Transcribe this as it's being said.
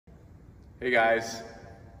Hey guys,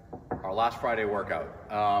 our last Friday workout.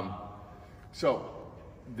 So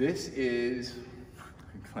this is,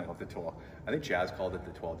 I love the 12. I think Chaz called it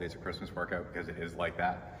the 12 days of Christmas workout because it is like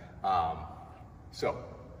that. So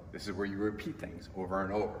this is where you repeat things over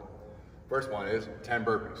and over. First one is 10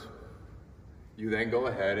 burpees. You then go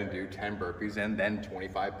ahead and do 10 burpees and then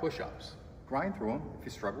 25 push-ups. Grind through them. If you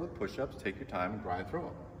struggle with push-ups, take your time and grind through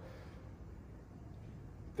them.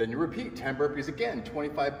 Then you repeat 10 burpees again,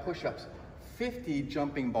 25 push-ups, 50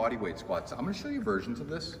 jumping bodyweight squats. I'm gonna show you versions of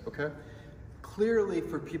this, okay? Clearly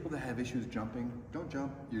for people that have issues jumping, don't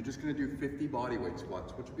jump. You're just gonna do 50 bodyweight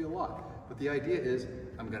squats, which will be a lot. But the idea is,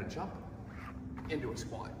 I'm gonna jump into a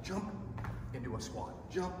squat, jump into a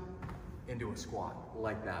squat, jump into a squat,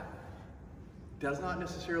 like that. Does not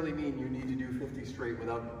necessarily mean you need to do 50 straight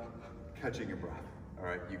without catching your breath, all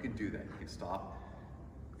right? You can do that, you can stop.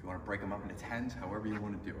 If you want to break them up into 10s, however you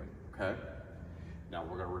want to do it, okay? Now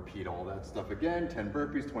we're going to repeat all that stuff again. 10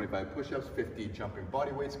 burpees, 25 push-ups, 50 jumping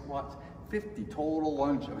bodyweight squats, 50 total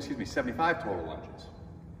lunges, 75 total lunges.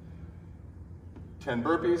 10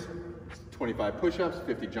 burpees, 25 push-ups,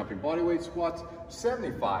 50 jumping bodyweight squats,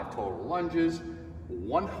 75 total lunges,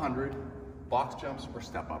 100 box jumps or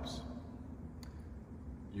step-ups.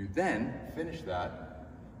 You then finish that,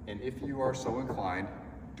 and if you are so inclined,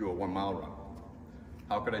 do a 1 mile run.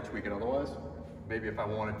 How could I tweak it otherwise? Maybe if I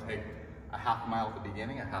want to take a half mile at the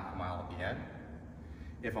beginning, a half mile at the end.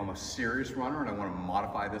 If I'm a serious runner and I want to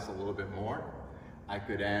modify this a little bit more, I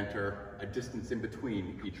could enter a distance in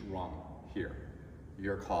between each run here.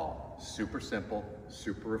 Your call. Super simple,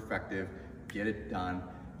 super effective. Get it done.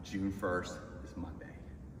 June 1st is Monday.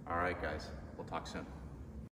 All right, guys, we'll talk soon.